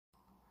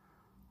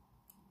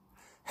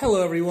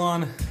Hello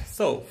everyone!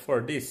 So for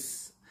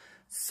this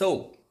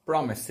so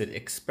promised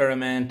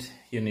experiment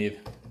you need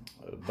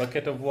a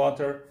bucket of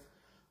water.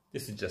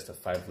 This is just a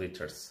 5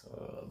 liters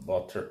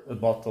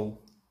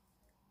bottle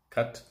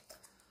cut,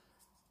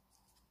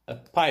 a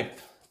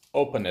pipe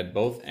open at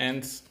both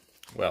ends.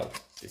 Well,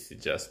 this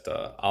is just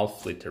a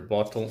half-liter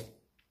bottle.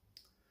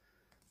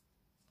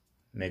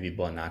 Maybe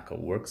Bonaco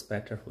works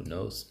better, who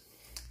knows.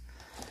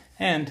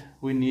 And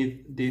we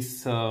need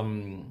this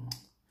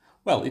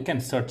well, you can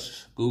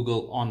search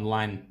Google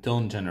online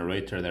tone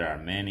generator. There are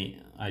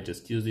many. I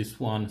just use this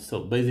one.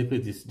 So basically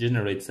this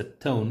generates a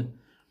tone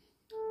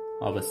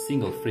of a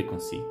single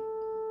frequency,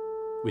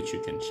 which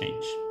you can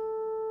change.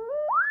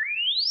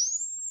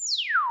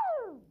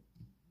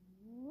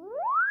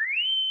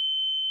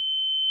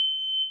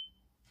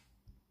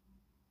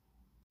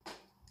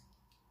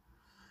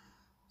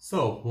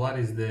 So what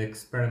is the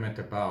experiment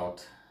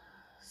about?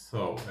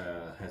 So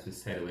as we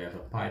said, we have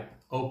a pipe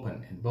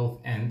open at both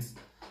ends.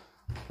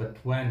 But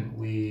when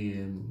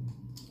we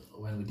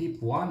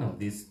dip one of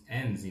these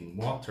ends in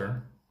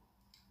water,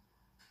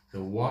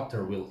 the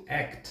water will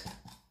act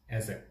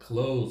as a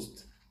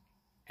closed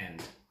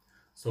end.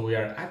 So we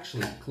are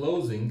actually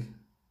closing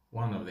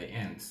one of the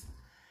ends.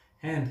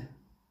 And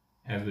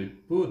as we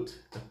put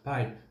the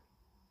pipe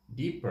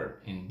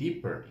deeper and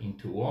deeper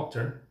into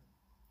water,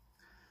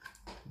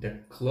 the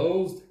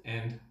closed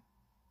end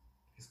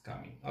is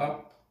coming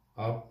up,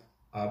 up,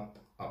 up,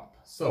 up.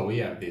 So we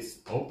have this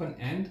open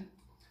end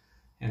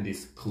and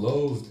this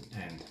closed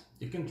end.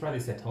 You can try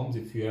this at home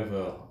if you have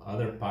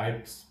other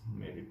pipes,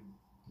 maybe,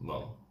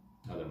 well,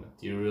 other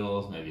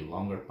materials, maybe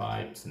longer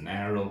pipes,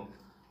 narrow.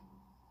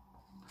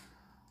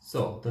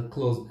 So the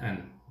closed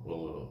end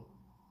will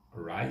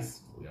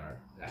rise. We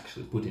are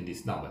actually putting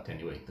this down, but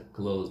anyway, the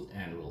closed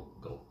end will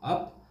go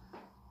up,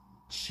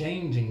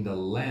 changing the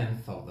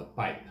length of the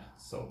pipe.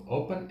 So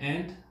open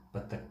end,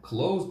 but the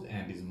closed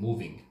end is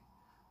moving.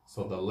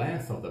 So the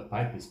length of the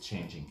pipe is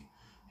changing.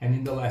 And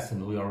in the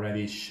lesson, we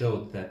already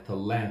showed that the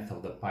length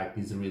of the pipe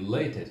is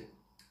related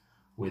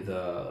with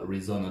the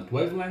resonant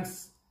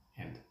wavelengths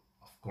and,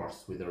 of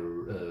course, with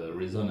the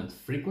resonant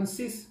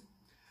frequencies.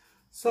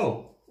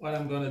 So, what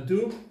I'm going to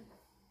do,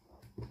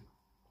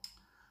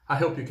 I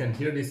hope you can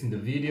hear this in the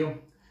video.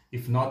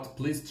 If not,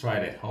 please try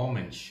it at home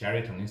and share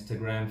it on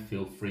Instagram.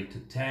 Feel free to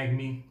tag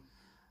me.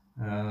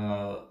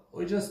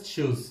 We just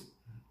choose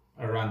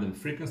a random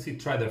frequency.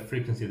 Try the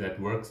frequency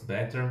that works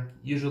better.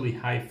 Usually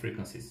high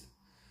frequencies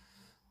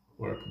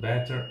work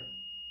better.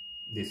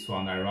 This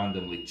one I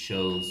randomly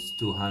chose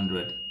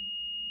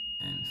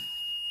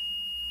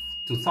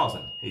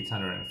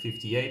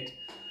 2858.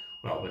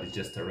 Well, but it's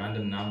just a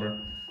random number.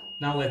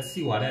 Now let's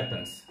see what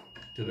happens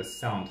to the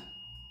sound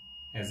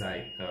as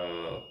I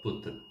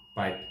put the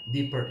pipe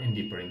deeper and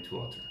deeper into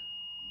water.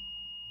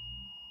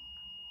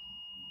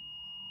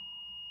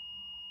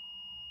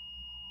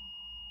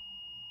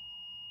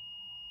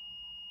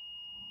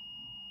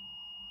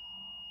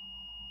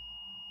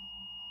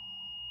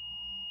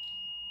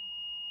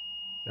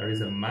 There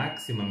is a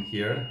maximum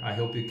here. I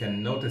hope you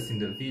can notice in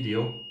the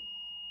video.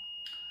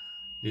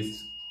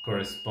 This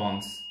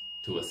corresponds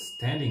to a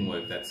standing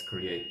wave that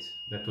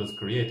was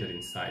created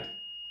inside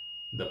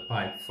the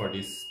pipe for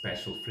this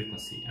special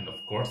frequency. And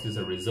of course, it's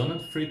a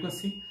resonant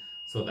frequency,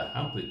 so the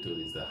amplitude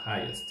is the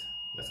highest.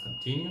 Let's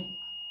continue.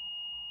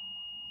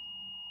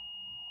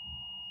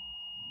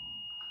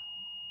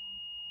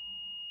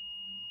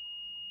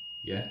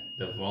 Yeah,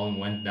 the volume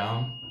went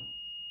down.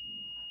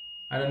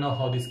 I don't know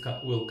how this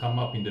will come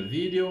up in the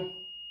video,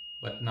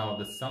 but now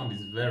the sound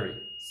is very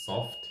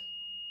soft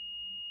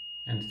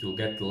and it will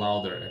get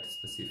louder at a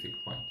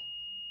specific point.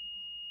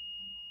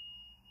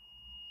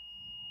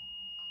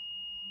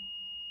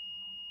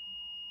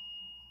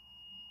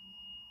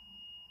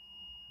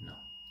 No.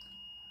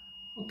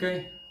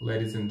 Okay,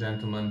 ladies and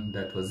gentlemen,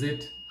 that was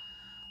it.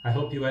 I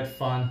hope you had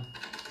fun.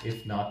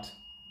 If not,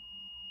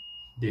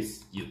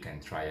 this you can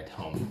try at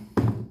home.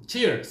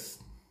 Cheers!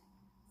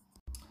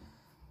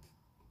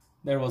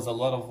 There was a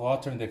lot of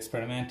water in the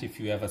experiment. If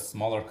you have a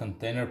smaller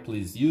container,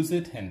 please use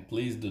it, and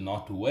please do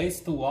not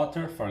waste the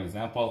water. For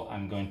example,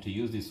 I'm going to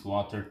use this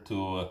water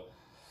to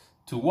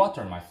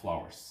water my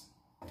flowers.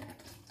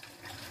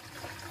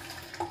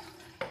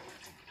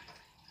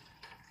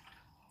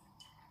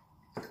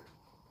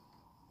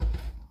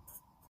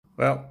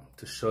 Well,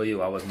 to show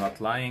you I was not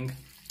lying,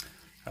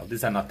 well,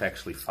 these are not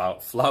actually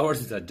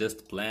flowers, these are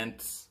just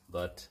plants,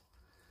 but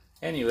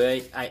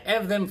anyway, I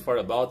have them for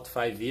about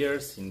 5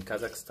 years in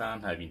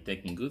Kazakhstan. I've been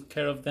taking good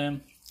care of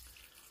them.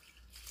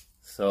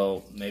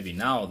 So maybe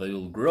now they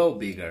will grow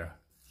bigger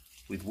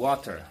with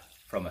water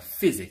from a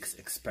physics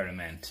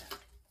experiment.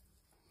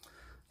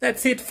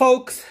 That's it,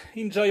 folks.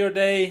 Enjoy your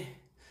day.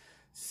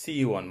 See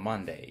you on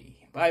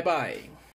Monday. Bye bye.